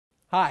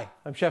Hi,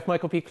 I'm Chef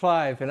Michael P.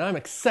 Clive, and I'm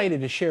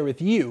excited to share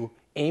with you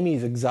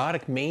Amy's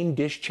Exotic Main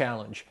Dish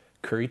Challenge,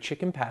 Curry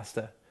Chicken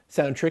Pasta.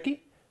 Sound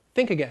tricky?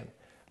 Think again.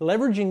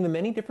 Leveraging the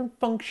many different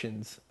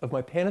functions of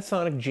my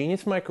Panasonic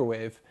Genius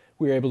Microwave,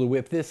 we were able to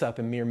whip this up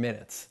in mere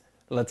minutes.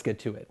 Let's get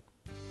to it.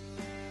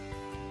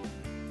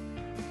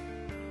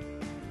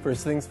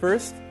 First things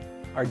first,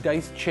 our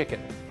diced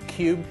chicken,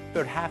 cubed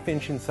about ½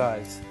 inch in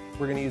size.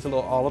 We're going to use a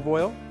little olive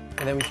oil,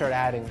 and then we start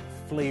adding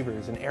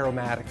flavors and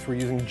aromatics. We're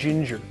using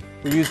ginger.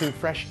 We're using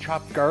fresh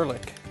chopped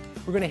garlic.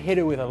 We're going to hit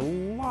it with a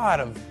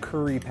lot of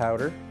curry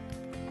powder,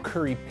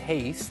 curry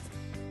paste,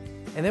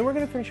 and then we're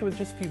going to finish it with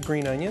just a few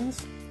green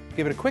onions.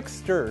 Give it a quick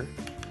stir,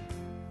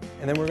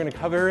 and then we're going to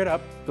cover it up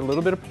with a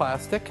little bit of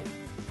plastic.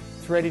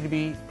 It's ready to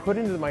be put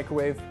into the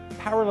microwave,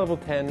 power level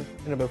 10.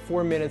 In about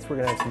 4 minutes, we're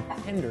going to have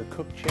some tender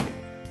cooked chicken.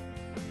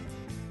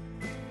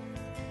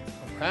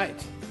 All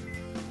right,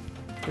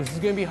 this is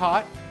going to be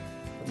hot.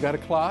 I've got a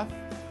cloth.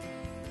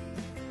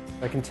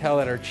 I can tell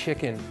that our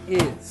chicken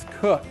is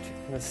cooked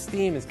and the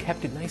steam has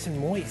kept it nice and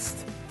moist.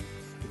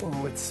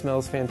 Oh, it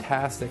smells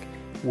fantastic.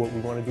 What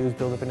we want to do is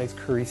build up a nice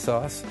curry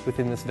sauce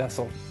within this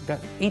vessel. We've got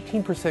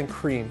 18%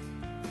 cream,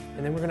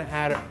 and then we're going to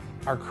add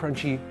our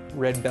crunchy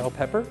red bell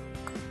pepper,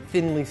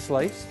 thinly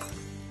sliced.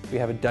 We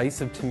have a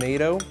dice of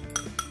tomato,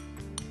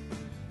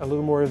 a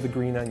little more of the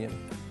green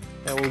onion.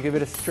 Now we'll give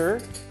it a stir.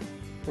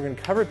 We're going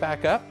to cover it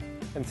back up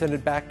and send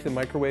it back to the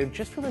microwave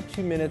just for about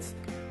 2 minutes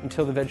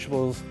until the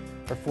vegetables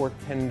are fork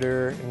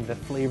tender and the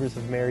flavors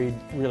have married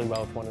really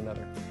well with one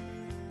another.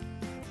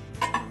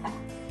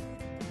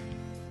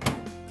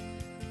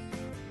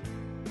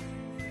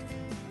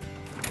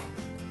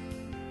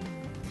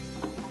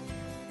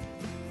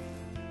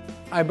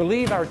 I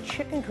believe our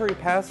chicken curry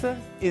pasta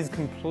is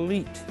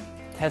complete.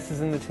 Test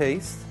is in the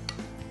taste.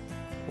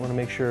 I want to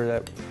make sure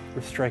that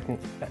we're striking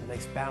that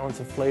nice balance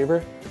of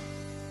flavor.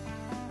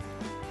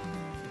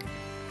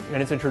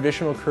 And it's a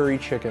traditional curry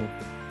chicken.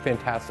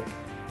 Fantastic.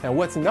 Now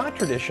what's not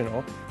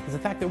traditional is the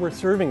fact that we're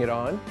serving it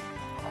on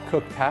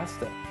cooked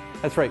pasta.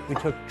 That's right, we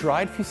took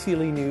dried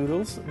fusilli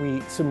noodles,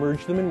 we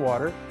submerged them in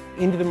water,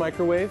 into the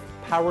microwave,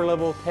 power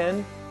level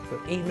 10, but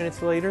 8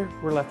 minutes later,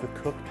 we're left with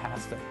cooked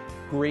pasta.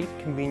 Great,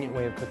 convenient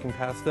way of cooking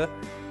pasta.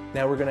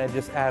 Now we're gonna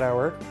just add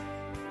our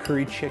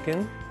curry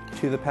chicken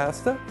to the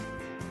pasta.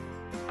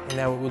 And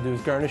now what we'll do is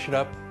garnish it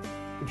up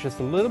with just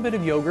a little bit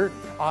of yogurt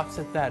to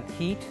offset that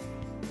heat,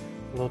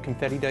 a little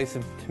confetti dice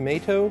of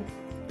tomato,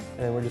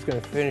 and then we're just going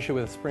to finish it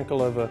with a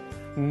sprinkle of a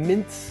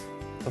mince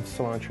of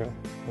cilantro.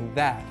 And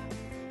that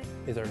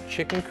is our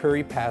chicken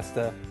curry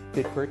pasta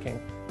fit for a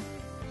king.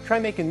 Try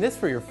making this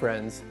for your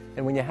friends,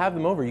 and when you have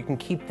them over, you can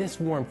keep this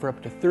warm for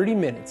up to 30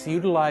 minutes,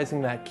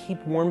 utilizing that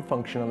keep warm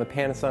function on the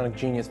Panasonic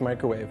Genius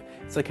Microwave.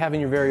 It's like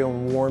having your very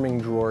own warming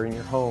drawer in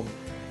your home.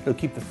 It'll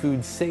keep the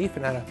food safe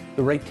and at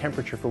the right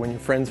temperature for when your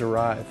friends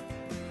arrive.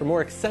 For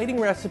more exciting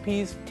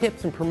recipes,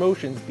 tips, and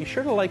promotions, be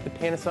sure to like the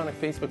Panasonic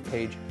Facebook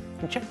page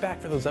and check back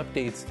for those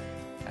updates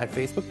at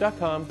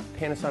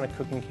facebook.com/Panasonic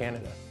Cooking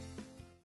Canada.